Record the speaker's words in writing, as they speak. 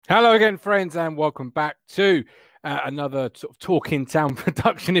Hello again, friends, and welcome back to another sort of Talking Town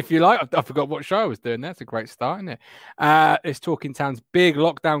production, if you like. I forgot what show I was doing. That's a great start, isn't it? It's Talking Town's big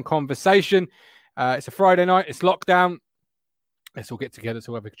lockdown conversation. It's a Friday night. It's lockdown. Let's all get together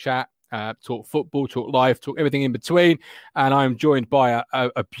to have a chat, talk football, talk life, talk everything in between. And I'm joined by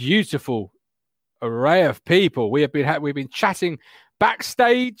a beautiful array of people. We've been chatting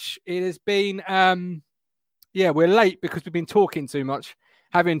backstage. It has been, we're late because we've been talking too much.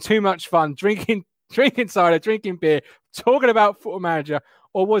 Having too much fun, drinking cider, drinking beer, talking about Football Manager,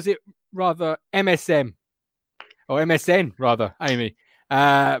 or was it rather MSN, or MSN rather, Amy?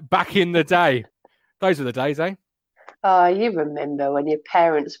 Back in the day, those were the days, eh? Oh, you remember when your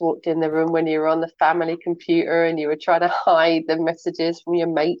parents walked in the room when you were on the family computer and you were trying to hide the messages from your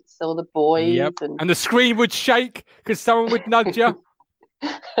mates or the boys? Yep. And the screen would shake because someone would nudge you.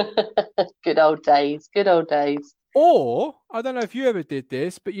 Good old days. Good old days. Or, I don't know if you ever did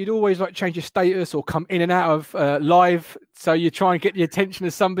this, but you'd always like change your status or come in and out of live. So you try and get the attention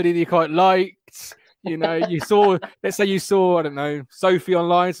of somebody that you quite liked. You know, let's say you saw, I don't know, Sophie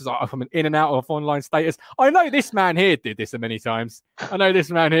online. So it's like, I'm in and out of online status. I know this man here did this many times. I know this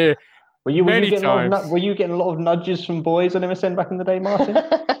man here were you getting a lot of nudges from boys on MSN back in the day, Martin?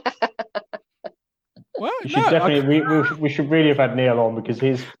 Well, we should really have had Neil on because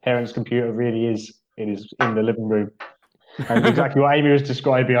his parents' computer really is in the living room. And exactly what Amy was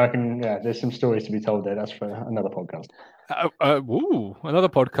describing, there's some stories to be told there. That's for another podcast. Another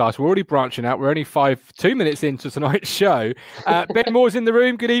podcast. We're already branching out. We're only 2 minutes into tonight's show. Ben Moore's in the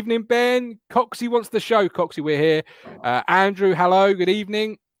room. Good evening, Ben. Coxie wants the show. Coxie, we're here. Andrew, hello. Good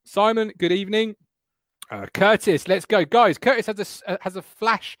evening. Simon, good evening. Curtis, let's go, guys. Curtis has a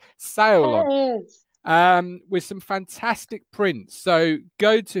flash sale on. With some fantastic prints. So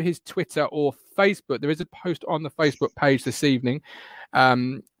go to his Twitter or Facebook. There is a post on the Facebook page this evening.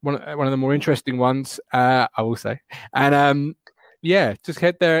 One of the more interesting ones, I will say. And just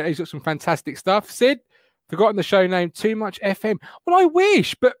head there. He's got some fantastic stuff. Sid, forgotten the show name, Too Much FM. Well, I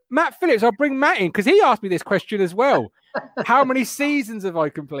wish, but Matt Phillips, I'll bring Matt in because he asked me this question as well. How many seasons have I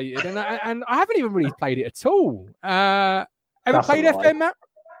completed? And I haven't even really played it at all. Ever played FM, Matt?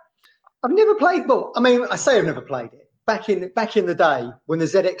 I've never played. Well, I mean, I say I've never played it. Back in the day when the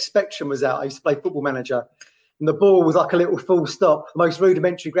ZX Spectrum was out, I used to play Football Manager, and the ball was like a little full stop, the most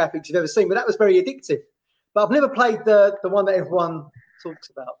rudimentary graphics you've ever seen. But that was very addictive. But I've never played the one that everyone talks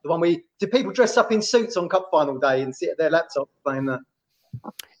about. The one where do people dress up in suits on Cup Final day and sit at their laptop playing that?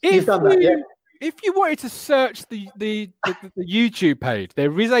 You've done that, yeah? If you wanted to search the YouTube page,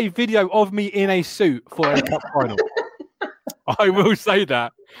 there is a video of me in a suit for a Cup Final. I will say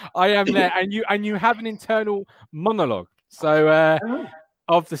that I am there, and you have an internal monologue. So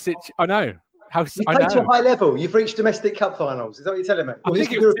of the situation, I know how. You played to a high level. You've reached domestic cup finals. Is that what you're telling me?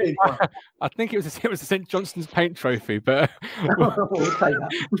 I think it was the St Johnstone's Paint Trophy, but we'll take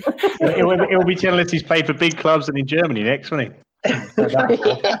that. It will be telling us he's played for big clubs and in Germany next, won't he?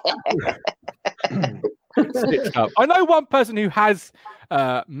 I know one person who has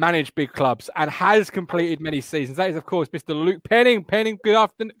managed big clubs and has completed many seasons. That is, of course, Mr. Luke Penning. Penning, good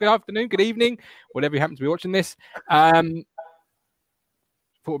afternoon, good evening, whatever you happen to be watching this. Football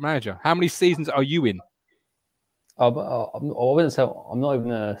Manager, how many seasons are you in? I wouldn't say I'm not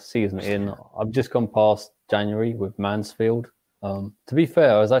even a season in. I've just gone past January with Mansfield. To be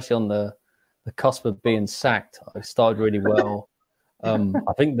fair, I was actually on the cusp of being sacked. I started really well. I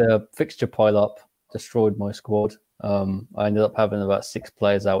think the fixture pile-up destroyed my squad. I ended up having about 6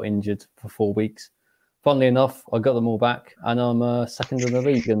 players out injured for 4 weeks. Funnily enough, I got them all back, and I'm second in the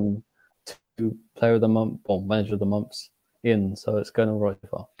league and 2 player of the month, or manager of the months in. So it's going all right so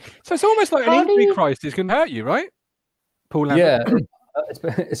far. So it's almost like an injury crisis can hurt you, right? Paul Lambert.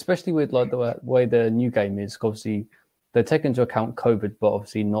 Yeah, especially with like the way the new game is. Obviously, they take into account COVID, but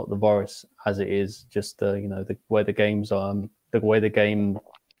obviously not the virus as it is. Just the way the games are, the way the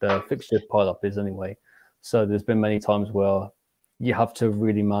fixture pile up is anyway. So there's been many times where you have to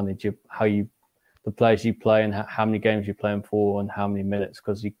really manage the players you play and how many games you're playing for and how many minutes,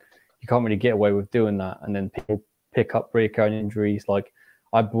 because you can't really get away with doing that. And then people pick up recurring injuries. Like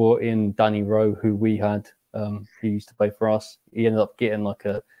I brought in Danny Rowe, who we had, who used to play for us. He ended up getting like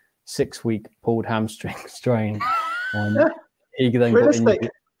a 6-week pulled hamstring strain. He then got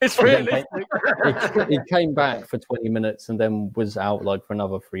injured. It's realistic. He came back for 20 minutes and then was out like for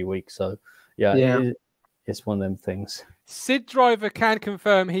another 3 weeks. So it's one of them things. Sid Driver can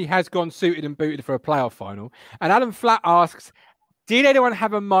confirm he has gone suited and booted for a playoff final. And Adam Flat asks, did anyone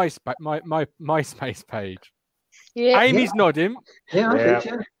have a MySpace page? Yeah. Amy's nodding. Yeah, I did,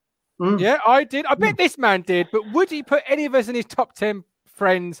 yeah. Yeah, I did. I bet this man did. But would he put any of us in his top 10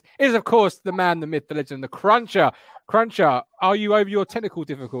 friends is, of course, the man, the myth, the legend, the Cruncher. Cruncher, are you over your technical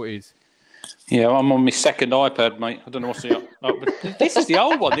difficulties? Yeah, I'm on my second iPad, mate. I don't know what's the but this is the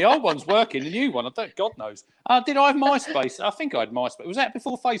old one. The old one's working. The new one, God knows. Did I have MySpace? I think I had MySpace. Was that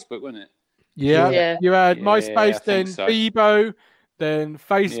before Facebook, wasn't it? Yeah. You had Yeah, MySpace, I then think so. Bebo, then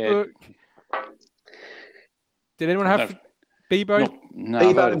Facebook. Yeah. Did anyone have Bebo? No,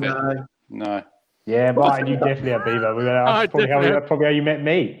 I've heard of it. no. No. Yeah, Martin, you definitely had Bebo. That's probably how you met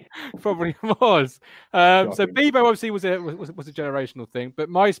me. Probably was. So Bebo obviously was a generational thing, but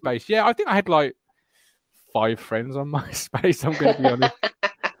MySpace, yeah, I think I had like 5 friends on MySpace. I'm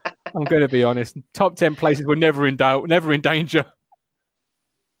going to be honest. Top 10 places were never in doubt, never in danger.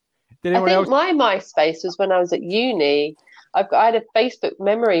 Did anyone else? My MySpace was when I was at uni. I had a Facebook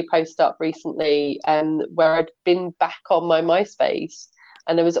memory post up recently, where I'd been back on my MySpace.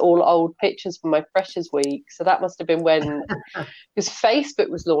 And there was all old pictures from my Freshers Week. So that must have been when, because Facebook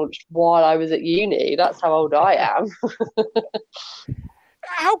was launched while I was at uni. That's how old I am.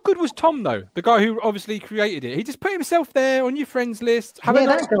 How good was Tom, though? The guy who obviously created it. He just put himself there on your friends list. That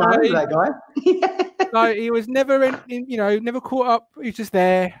guy. Like, he was never, never caught up. He's just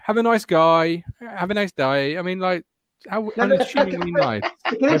there. Have a nice guy. Have a nice day. I mean, like, how unassumingly nice.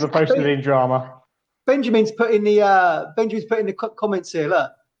 Never posted any drama. Benjamin's put in the comments here.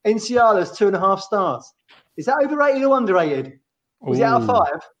 Look, Enciala's 2.5 stars. Is that overrated or underrated? Was it out of 5?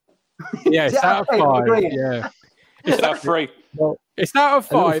 Yeah, it's out of 5. Yeah, It's out of 3. Well, it's out of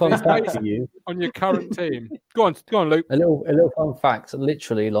 5. It's fact based for you. on your current team. Go on, Luke. A little fun fact.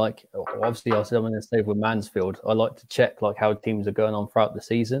 Literally, like, obviously, I said I'm in a save with Mansfield. I like to check like how teams are going on throughout the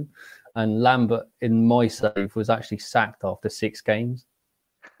season. And Lambert in my save was actually sacked after 6 games.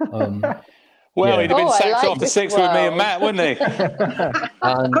 Well, he'd have been sacked like after this 6 with me and Matt, wouldn't he?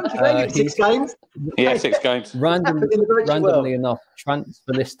 And 6 games. Yeah, 6 games. Randomly enough,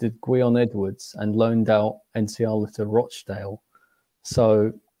 transfer listed Guion Edwards and loaned out Enciala to Rochdale.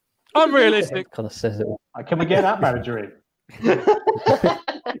 So Unrealistic. kind of says it all. Can we get that manager in? The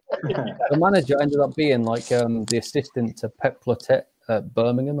manager ended up being like the assistant to Pep Clotet at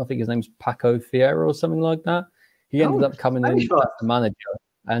Birmingham. I think his name's Paco Fierro or something like that. He ended up coming in as the manager,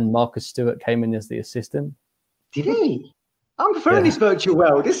 and Marcus Stewart came in as the assistant. Did he? I'm preferring this virtual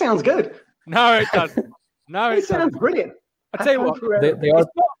world. This sounds good. No, it doesn't. No, It sounds brilliant. I tell you what,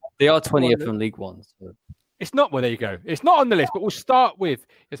 they are 20th in League One. So. it's not. Well, there you go. It's not on the list, but we'll start with.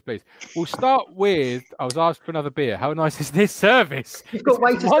 Yes, please. We'll start with. I was asked for another beer. How nice is this service? You've got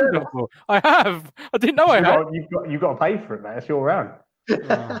waiters. Wonderful. I have. I didn't know I had. You've got to pay for it, man. It's your round.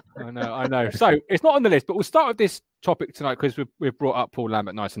 I know. So it's not on the list, but we'll start with this topic tonight because we've brought up Paul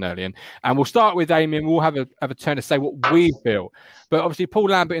Lambert nice and early, and we'll start with Damien. We'll have a turn to say what we feel. But obviously, Paul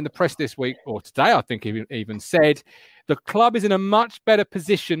Lambert in the press this week or today, I think he even said the club is in a much better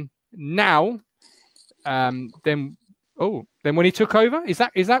position now than when he took over. Is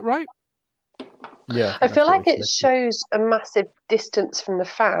that right? Yeah, I feel like it shows a massive distance from the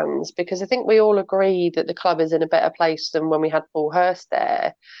fans, because I think we all agree that the club is in a better place than when we had Paul Hurst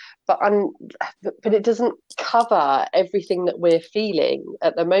there. But it doesn't cover everything that we're feeling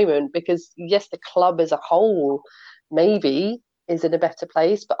at the moment, because yes, the club as a whole maybe is in a better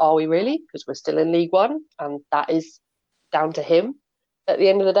place, but are we really? Because we're still in League One, and that is down to him at the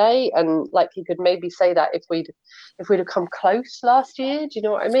end of the day. And like, he could maybe say that if we'd have come close last year, do you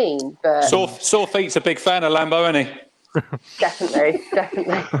know what I mean? But Sore Feet's a big fan of Lambo, isn't he? definitely.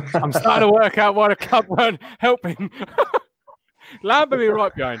 I'm starting to work out why the club weren't helping. Lambert be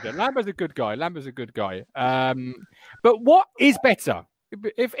right behind him. Lambert's a good guy. But what is better?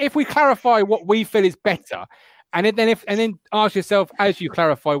 If we clarify what we feel is better, and then ask yourself, as you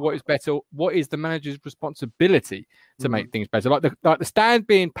clarify what is better, what is the manager's responsibility to make things better? Like the stand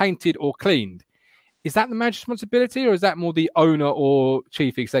being painted or cleaned, is that the manager's responsibility, or is that more the owner or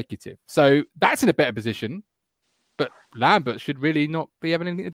chief executive? So that's in a better position. But Lambert should really not be having anything to